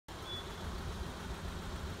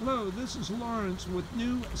Hello, this is Lawrence with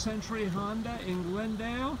New Century Honda in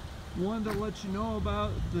Glendale. Wanted to let you know about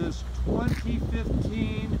this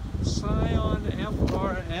 2015 Scion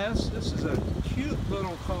FRS. This is a cute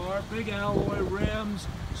little car, big alloy rims,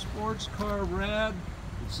 sports car red.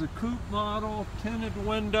 It's a coupe model, tinted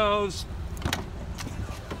windows.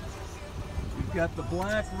 You've got the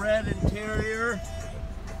black red interior,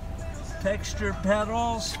 textured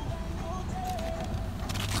pedals.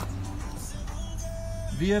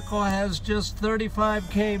 Vehicle has just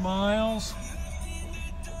 35,000 miles.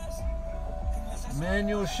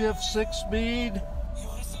 Manual shift 6-speed.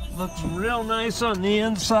 Looks real nice on the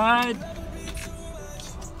inside.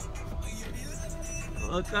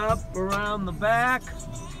 Look up around the back.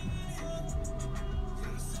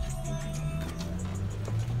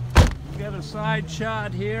 Get a side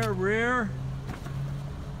shot here, rear.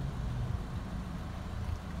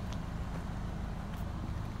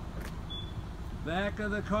 Back of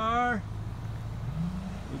the car,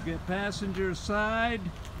 we'll get passenger side.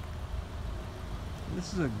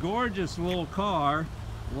 This is a gorgeous little car,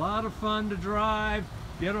 a lot of fun to drive,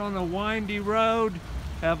 get on a windy road,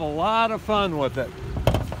 have a lot of fun with it.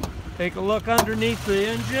 Take a look underneath the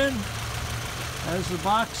engine. As the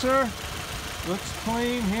boxer, looks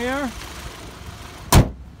clean here.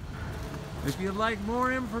 If you'd like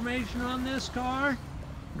more information on this car,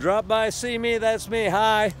 drop by, see me, that's me,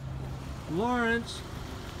 hi. Lawrence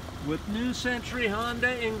with New Century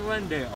Honda in Glendale.